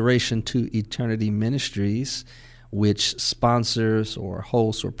 Restoration to Eternity Ministries, which sponsors or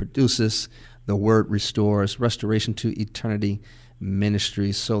hosts or produces The Word Restores, Restoration to Eternity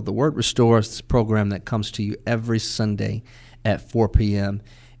Ministries. So The Word Restores, this program that comes to you every Sunday at 4 p.m.,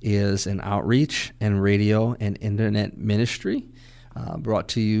 is an outreach and radio and internet ministry brought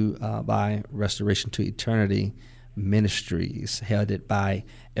to you by Restoration to Eternity Ministries, headed by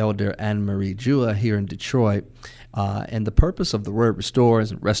Elder Anne-Marie Jua here in Detroit. And the purpose of The Word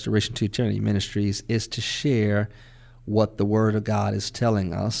Restores and Restoration to Eternity Ministries is to share what the Word of God is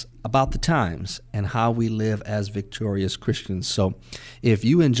telling us about the times and how we live as victorious Christians. So if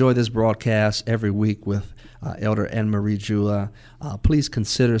you enjoy this broadcast every week with Elder Anne-Marie Jua, please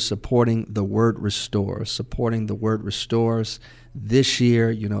consider supporting The Word Restores. Supporting The Word Restores. This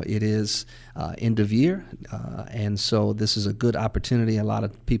year, it is end of year, and so this is a good opportunity. A lot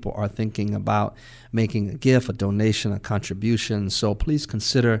of people are thinking about making a gift, a donation, a contribution. So please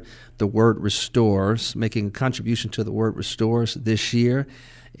consider The Word Restores, making a contribution to The Word Restores this year.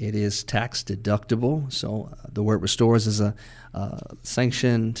 It is tax deductible. So The Word Restores is a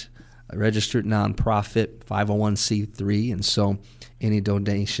sanctioned, registered nonprofit, 501c3, and so any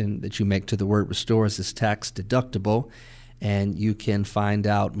donation that you make to The Word Restores is tax deductible. And you can find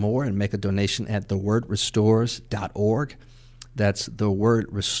out more and make a donation at thewordrestores.org. That's The Word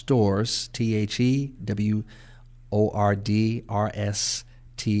Restores, THEWORDRSTORES,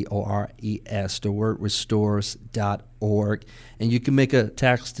 thewordrestores.org. And you can make a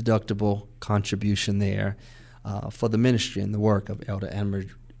tax-deductible contribution there for the ministry and the work of Elder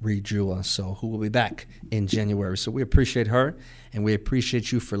Anne-Marie Jua, so who will be back in January. So we appreciate her, and we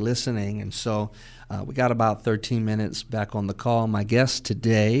appreciate you for listening. And so we got about 13 minutes back on the call. My guest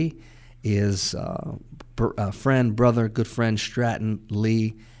today is good friend Stratton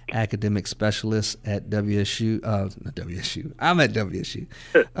Lee, academic specialist at WSU. Not WSU. I'm at WSU,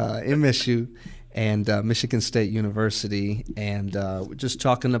 MSU, and Michigan State University. And we're just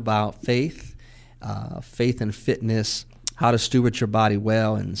talking about faith and fitness, how to steward your body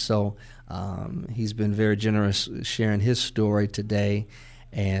well. And so he's been very generous sharing his story today,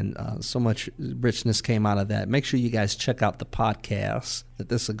 and so much richness came out of that. Make sure you guys check out the podcast that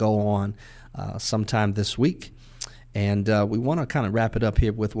this will go on sometime this week. And we want to kind of wrap it up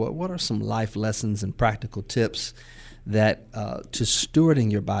here with what are some life lessons and practical tips that to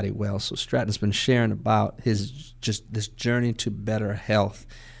stewarding your body well. So Stratton's been sharing about this journey to better health,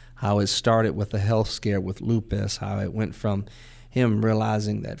 how it started with a health scare with lupus, how it went from him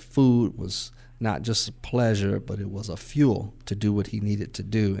realizing that food was not just a pleasure, but it was a fuel to do what he needed to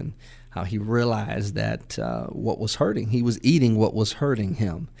do, and how he realized that what was hurting, he was eating what was hurting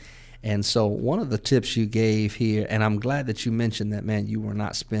him. And so one of the tips you gave here, and I'm glad that you mentioned that, man, you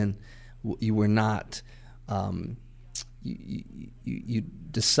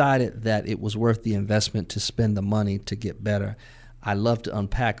decided that it was worth the investment to spend the money to get better. I'd love to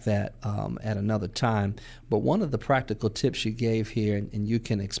unpack that at another time. But one of the practical tips you gave here, and you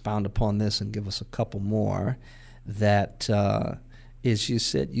can expound upon this and give us a couple more, that is you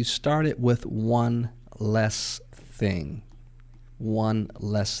said you started with one less thing. one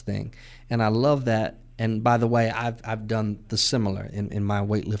less thing. And I love that. And by the way, I've done the similar in my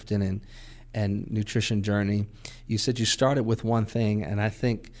weightlifting and nutrition journey. You said you started with one thing, and I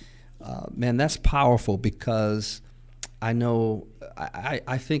think, man, that's powerful, because I know,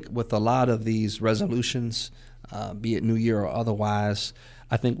 I think with a lot of these resolutions, be it New Year or otherwise,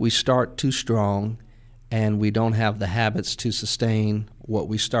 I think we start too strong and we don't have the habits to sustain what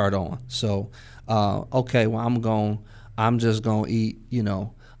we start on. So, okay, well, I'm just gonna eat,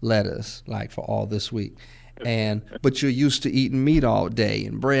 lettuce like for all this week. But you're used to eating meat all day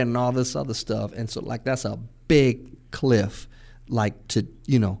and bread and all this other stuff. And so like that's a big cliff,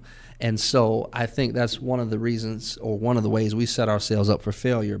 and so I think that's one of the reasons, or one of the ways we set ourselves up for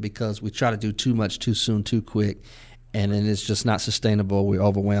failure, because we try to do too much too soon, too quick, and then it's just not sustainable. We're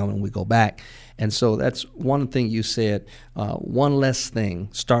overwhelmed and we go back. And so that's one thing you said, one less thing,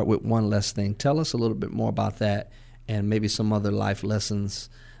 start with one less thing. Tell us a little bit more about that, and maybe some other life lessons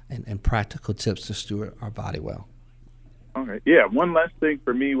and practical tips to steward our body well. Okay. Yeah, one last thing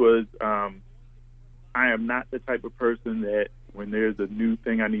for me was I am not the type of person that when there's a new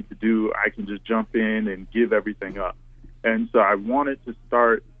thing I need to do, I can just jump in and give everything up. And so I wanted to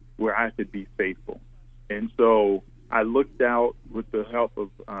start where I could be faithful. And so I looked out with the help of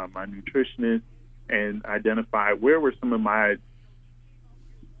my nutritionist and identified where were some of my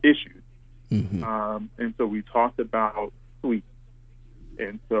issues. Mm-hmm. And so we talked about sweets.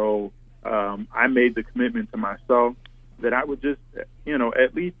 And so I made the commitment to myself that I would just,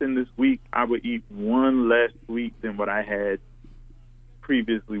 at least in this week, I would eat one less sweet than what I had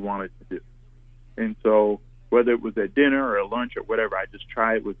previously wanted to do. And so whether it was at dinner or at lunch or whatever, I just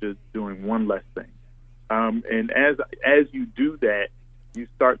tried with just doing one less thing. And as you do that, you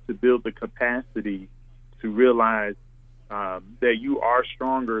start to build the capacity to realize that you are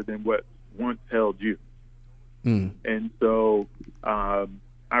stronger than what once held you. Mm. And so I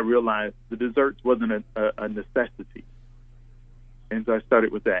realized the desserts wasn't a necessity. And so I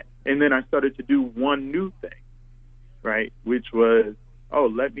started with that. And then I started to do one new thing, right, which was,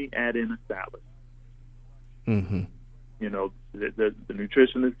 let me add in a salad. Mm-hmm. The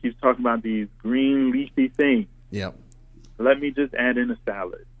nutritionist keeps talking about these green leafy things. Yep. Let me just add in a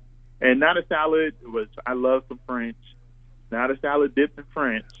salad. And not a salad, which I love some French, not a salad dipped in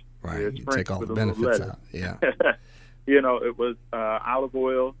French. Right, you take all the benefits out. Yeah. It was olive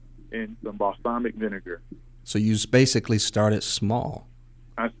oil and some balsamic vinegar. So you basically started small.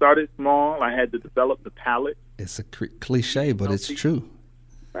 I started small. I had to develop the palate. It's a cliche, but it's true.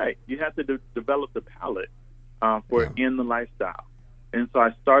 Right. You have to develop the palate for it in the lifestyle. And so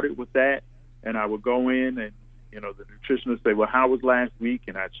I started with that, and I would go in and, the nutritionist would say, well, how was last week?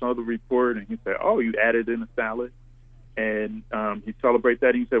 And I'd show the report, and he'd say, you added in a salad. And he'd celebrate that,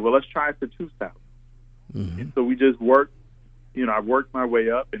 and he'd say, well, let's try it for 2 salads. Mm-hmm. And so we just worked. I worked my way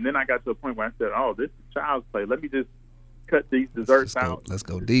up, and then I got to a point where I said, this is child's play. Let me just cut these desserts out. Let's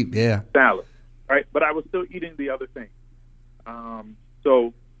go deep, yeah. Salad, right? But I was still eating the other things.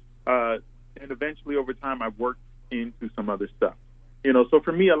 And eventually over time, I worked into some other stuff. So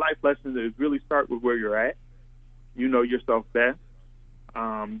for me, a life lesson is really start with where you're at. You know yourself best,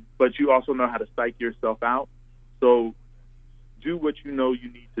 but you also know how to psych yourself out. So do what you know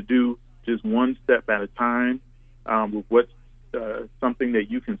you need to do, just one step at a time, with what's something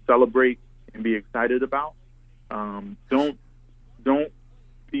that you can celebrate and be excited about. Don't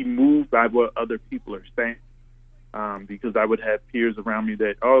be moved by what other people are saying, because I would have peers around me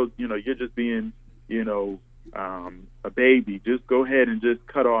that, you're just being, a baby. Just go ahead and just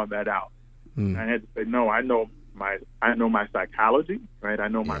cut all that out. Mm. I had to say, no, I know my psychology, right? I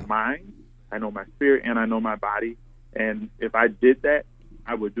know my mind, I know my spirit, and I know my body. And if I did that,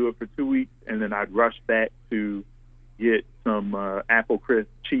 I would do it for 2 weeks, and then I'd rush back to get some apple crisp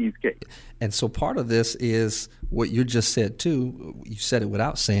cheesecake. And so part of this is what you just said too. You said it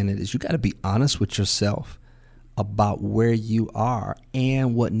without saying it, is you got to be honest with yourself about where you are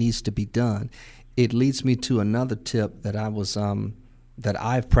and what needs to be done. It leads me to another tip that that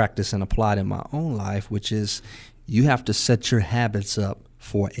I've practiced and applied in my own life, which is you have to set your habits up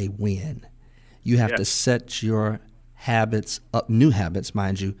for a win. You have to set your habits up, new habits,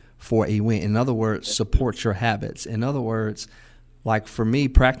 mind you, for a win. In other words, support your habits. In other words, like for me,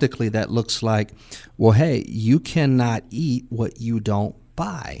 practically that looks like, well, hey, you cannot eat what you don't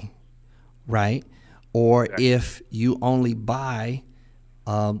buy, right? Or if you only buy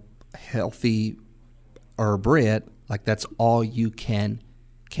healthy or bread, like that's all you can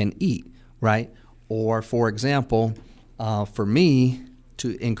eat, right? Or for example, for me,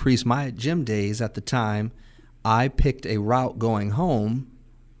 to increase my gym days at the time, I picked a route going home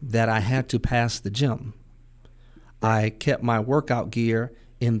that I had to pass the gym. I kept my workout gear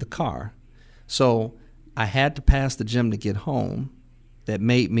in the car. So I had to pass the gym to get home. That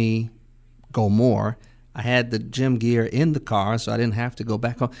made me go more. I had the gym gear in the car, so I didn't have to go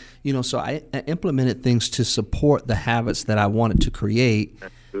back home. So I implemented things to support the habits that I wanted to create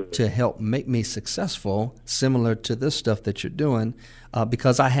to help make me successful, similar to this stuff that you're doing,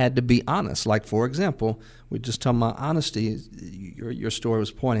 because I had to be honest. Like, for example, we're just talking about honesty. Your story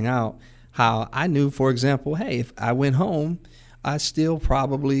was pointing out how I knew, for example, hey, if I went home, I still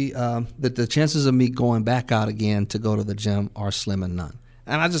probably, the chances of me going back out again to go to the gym are slim and none.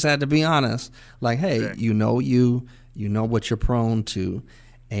 And I just had to be honest, like, hey, you know what you're prone to.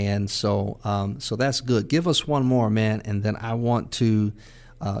 And so that's good. Give us one more, man, and then I want to,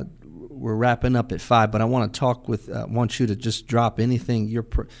 we're wrapping up at 5, but I want to talk want you to just drop anything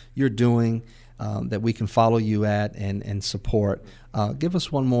you're doing that we can follow you at and support. Give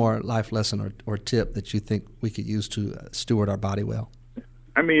us one more life lesson or tip that you think we could use to steward our body well.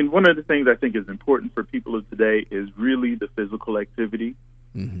 I mean, one of the things I think is important for people of today is really the physical activity.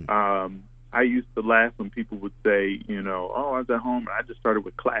 Mm-hmm. I used to laugh when people would say, I was at home and I just started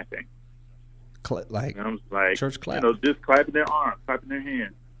with clapping. Like, and I was like, church clap? Just clapping their arms, clapping their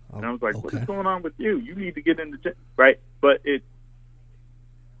hands. And I was like, What is going on with you? You need to get in the gym, right? But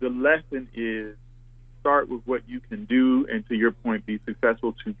the lesson is start with what you can do, and to your point, be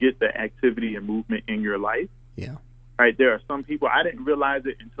successful to get the activity and movement in your life. Yeah. Right. There are some people, I didn't realize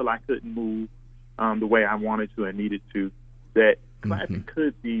it until I couldn't move the way I wanted to and needed to, that clapping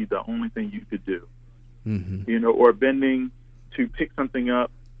could be the only thing you could do. Mm-hmm. Or bending to pick something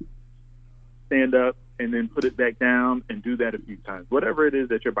up, stand up, and then put it back down and do that a few times. Whatever it is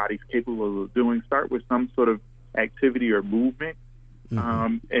that your body's capable of doing, start with some sort of activity or movement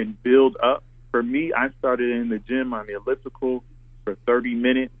and build up. For me, I started in the gym on the elliptical for 30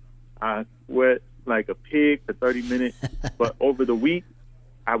 minutes. I sweat like a pig for 30 minutes. But over the week,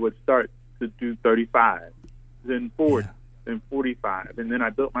 I would start to do 35, then 40, then 45. And then I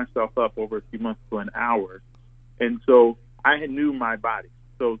built myself up over a few months to an hour. And so I knew my body.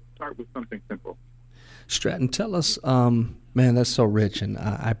 So start with something simple. Stratton, tell us, man, that's so rich, and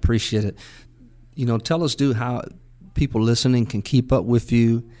I appreciate it. Tell us, how people listening can keep up with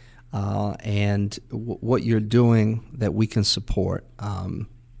you and what you're doing that we can support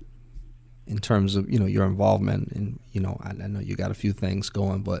in terms of, your involvement. And, I know you got a few things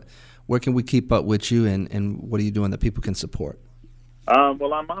going, but where can we keep up with you, and what are you doing that people can support?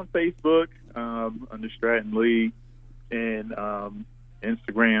 Well, I'm on Facebook under Stratton Lee, and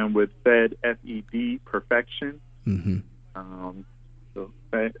Instagram with Fed, F-E-D, Perfection. Mm-hmm. So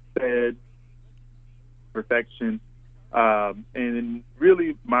Fed, Perfection. And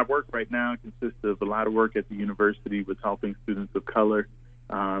really my work right now consists of a lot of work at the university with helping students of color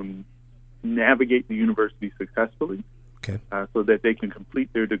navigate the university successfully, so that they can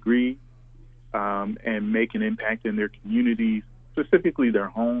complete their degree and make an impact in their communities, specifically their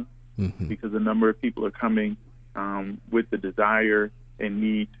home, because a number of people are coming with the desire and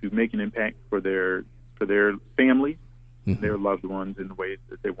need to make an impact for their families, their loved ones, in the ways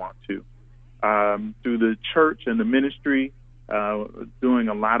that they want to. Through the church and the ministry, doing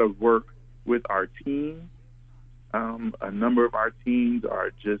a lot of work with our teens. A number of our teens are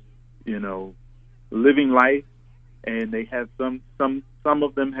just, living life, and they have some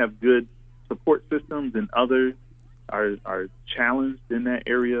of them have good support systems, and others are challenged in that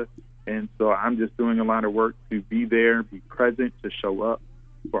area. And so I'm just doing a lot of work to be there, be present, to show up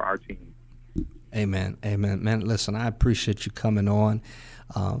for our team. Amen. Amen. Man, listen, I appreciate you coming on.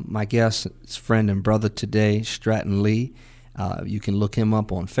 My guest is friend and brother today, Stratton Lee. You can look him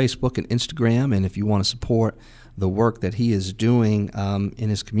up on Facebook and Instagram, and if you want to support the work that he is doing in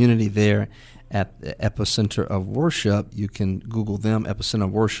his community there at the Epicenter of Worship, you can Google them, Epicenter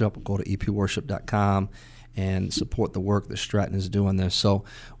of Worship, go to epworship.com and support the work that Stratton is doing there. So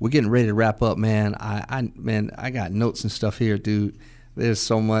we're getting ready to wrap up, man. I got notes and stuff here, dude. There's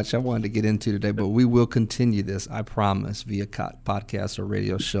so much I wanted to get into today, but we will continue this, I promise, via podcast or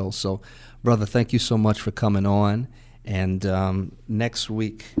radio show. So, brother, thank you so much for coming on. And next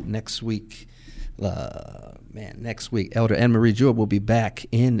week, Elder Anne-Marie Jewell will be back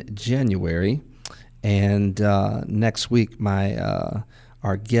in January. And next week,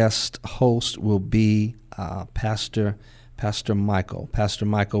 our guest host will be Pastor Michael. Pastor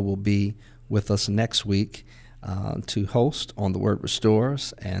Michael will be with us next week to host on The Word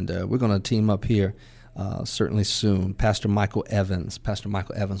Restores, and we're going to team up here certainly soon. Pastor Michael Evans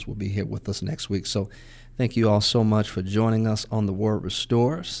will be here with us next week. So thank you all so much for joining us on The Word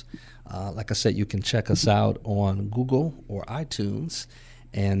Restores. Like I said, you can check us out on Google or iTunes.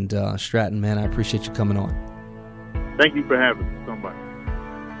 And Stratton, man, I appreciate you coming on. Thank you for having me so much.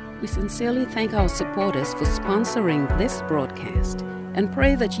 We sincerely thank our supporters for sponsoring this broadcast and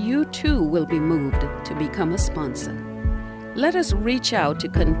pray that you too will be moved to become a sponsor. Let us reach out to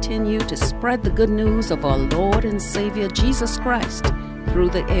continue to spread the good news of our Lord and Savior Jesus Christ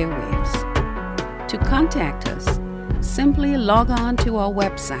through the airwaves. To contact us, simply log on to our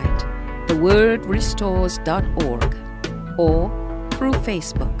website, thewordrestores.org, or through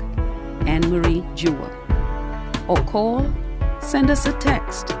Facebook, Anne-Marie Jewell, or send us a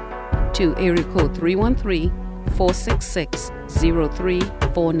text to area code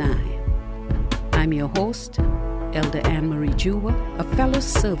 313-466-0349. I'm your host, Elder Anne-Marie Jewell, a fellow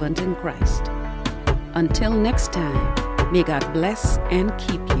servant in Christ. Until next time, may God bless and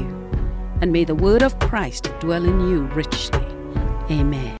keep you, and may the word of Christ dwell in you richly. Amen.